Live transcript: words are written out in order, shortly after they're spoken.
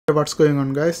What's going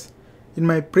on, guys? In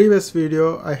my previous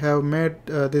video I have made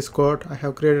this code. I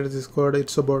have created this code.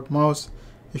 It's about mouse.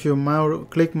 If you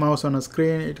click mouse on a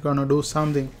screen, it's gonna do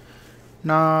something.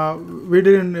 Now we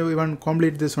didn't even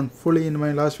complete this one fully in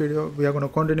my last video. We are gonna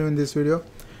continue in this video.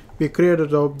 We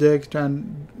created the object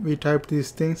and we typed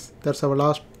these things. That's our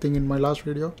last thing in my last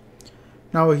video.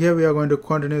 Now here we are going to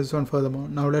continue this one furthermore.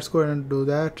 Now let's go ahead and do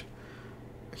that.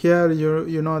 Here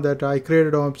you know that I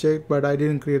created an object, but I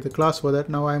didn't create the class for that.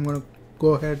 Now I'm going to go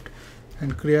ahead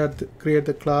and create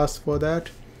the class for that.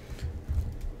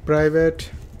 Private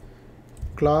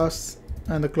class,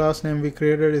 and the class name we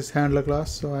created is handler class,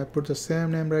 so I put the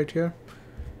same name right here,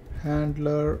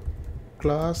 handler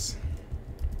class.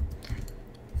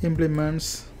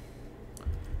 Implements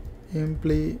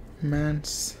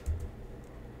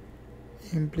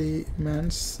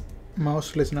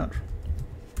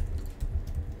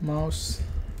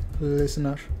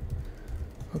MouseListener.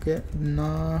 Okay,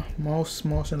 now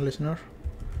motion listener,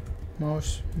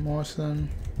 motion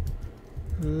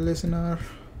listener.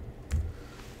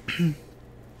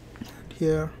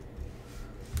 Here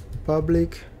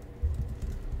public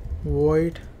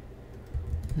void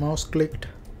mouse clicked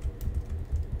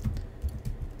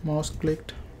mouse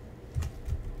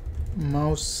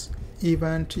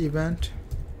event,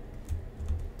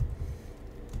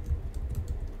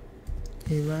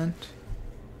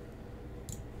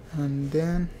 and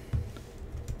then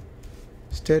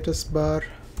status bar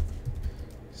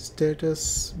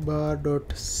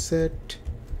dot set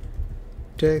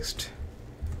text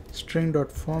string dot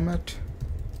format.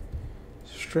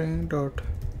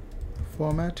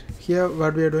 Here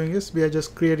what we are doing is we are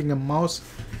just creating a mouse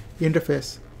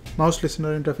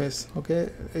listener interface. Okay,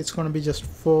 it's going to be just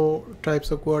 4 types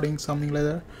of coding, something like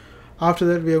that. After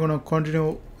that we are going to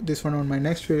continue this one on my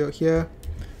next video. Here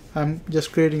I'm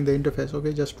just creating the interface.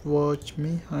 Okay, just watch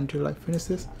me until I finish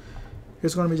this.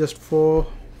 It's going to be just four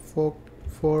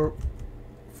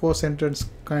sentence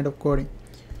kind of coding.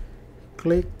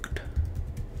 Clicked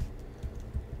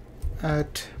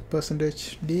at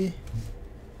 %d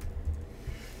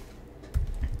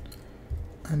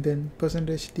and then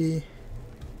 %d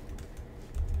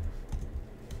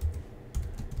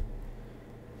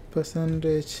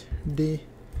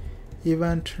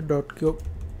event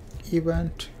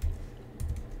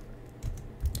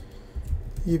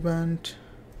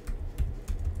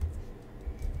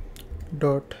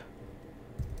dot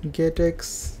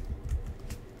getX.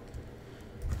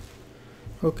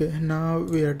 Okay, now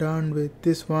we are done with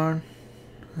this one,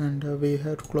 and we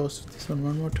have to close this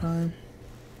one more time.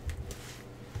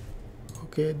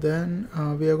 Okay, then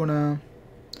we are gonna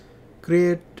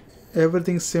create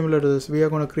everything similar to this. We are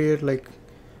gonna create like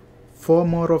 4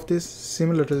 more of this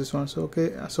similar to this one. So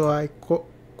okay, so I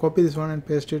copy this one and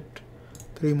paste it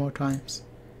 3 more times.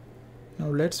 Now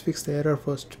let's fix the error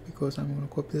first, because I'm going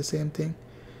to copy the same thing.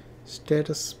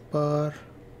 Status bar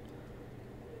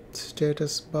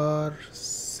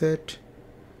set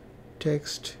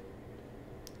text,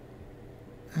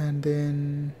 and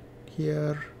then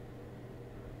here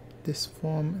this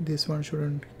one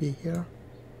shouldn't be here.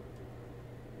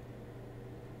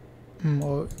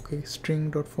 Okay, string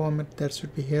dot format, that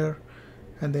should be here,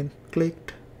 and then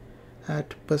clicked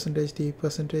at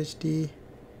 %d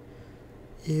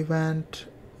event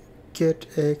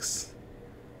getX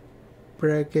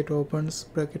bracket opens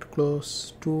bracket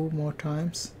close 2 more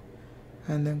times,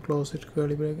 and then close it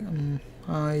curly bracket.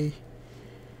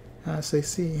 As I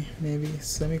see, maybe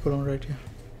semicolon right here.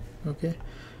 Okay,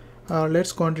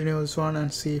 let's continue this one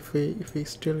and see if we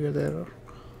still get the error.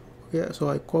 Okay, so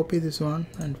I copy this one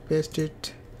and paste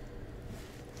it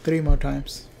 3 more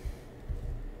times.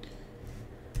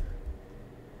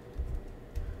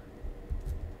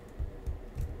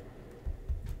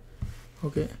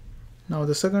 Okay, now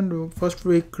the first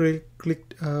we created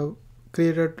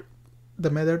the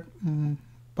method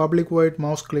public void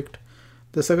mouse clicked.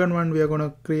 The second one we are going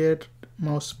to create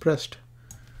mouse pressed.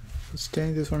 Let's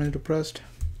change this one into pressed,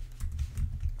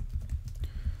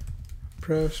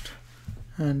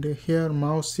 and here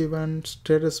mouse event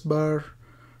status bar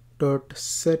dot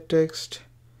set text,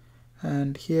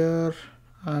 and here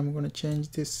I'm going to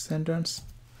change this sentence.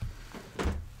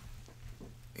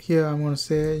 Here I'm going to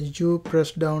say you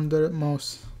press down the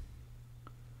mouse.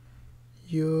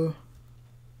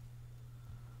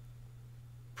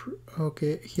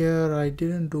 Okay, here I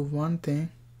didn't do one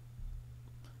thing.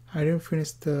 I didn't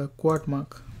finish the quote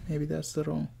mark. Maybe that's the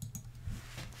wrong.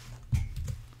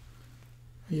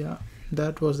 Yeah,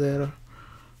 that was the error.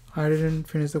 I didn't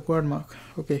finish the quote mark.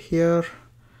 Okay, here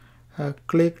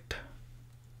clicked,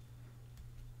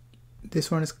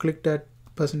 this one is clicked at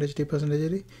 %d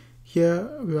 %d. here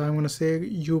I'm gonna say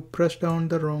you press down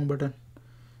the wrong button.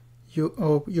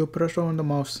 You press down the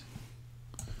mouse.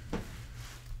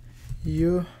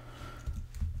 You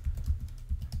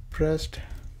pressed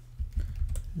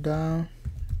down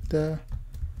the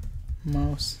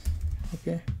mouse.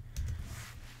 Okay,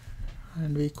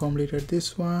 and we completed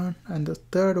this one. And the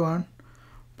third one,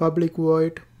 public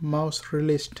void mouse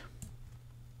released.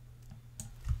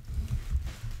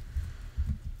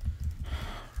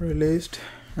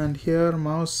 And here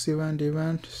mouse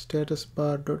event status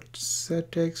bar dot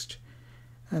set text,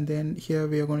 and then here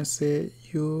we are going to say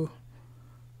you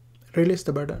release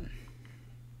the button.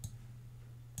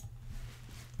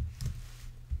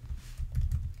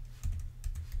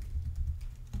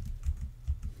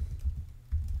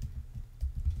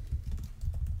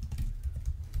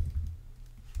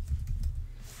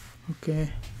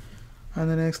 Okay, and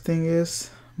the next thing is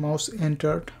mouse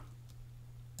entered.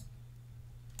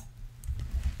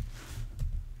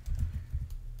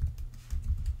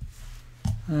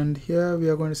 And here we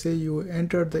are going to say you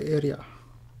entered the area.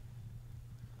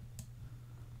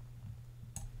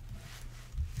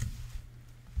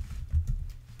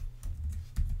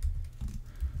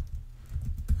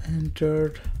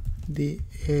 Entered the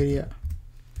area.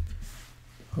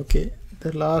 Okay,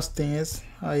 the last thing is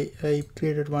I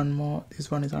created one more. This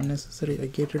one is unnecessary. I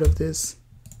get rid of this.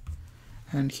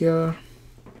 And here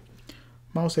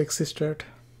mouse existed,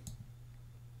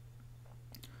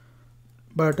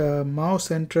 but mouse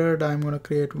entered. I'm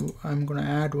gonna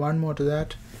add one more to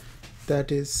that. That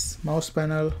is mouse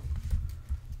panel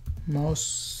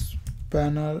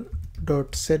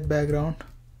dot set background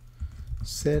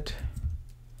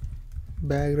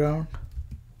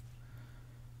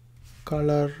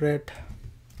color red,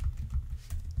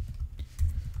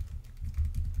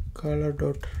 color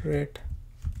dot red.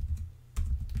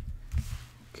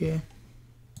 Okay,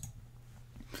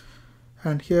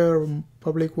 and here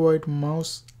public void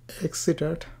mouse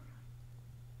exited.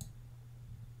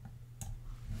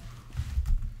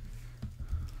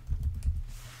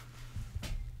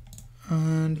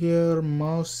 And here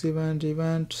mouse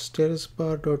event status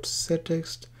bar dot set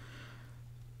text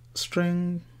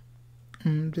string.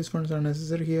 This one is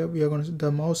unnecessary. Here we are going to,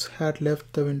 the mouse had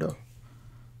left the window.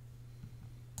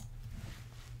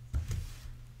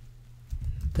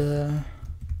 The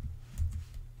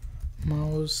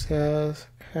mouse had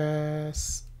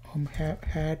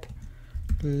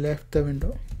left the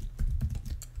window.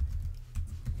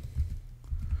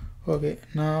 Okay,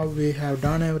 now we have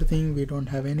done everything. We don't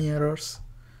have any errors.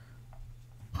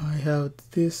 I have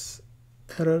this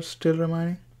error still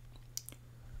remaining.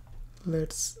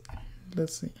 Let's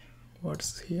see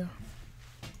what's here.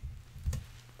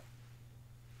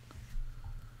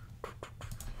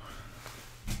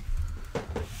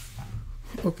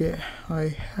 Okay, I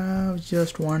have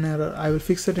just one error. I will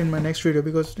fix it in my next video,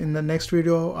 because in the next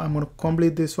video I'm going to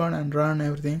complete this one and run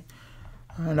everything,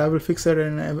 and I will fix it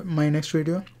in my next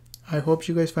video. I hope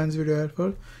you guys find this video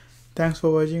helpful. Thanks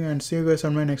for watching, and see you guys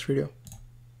on my next video.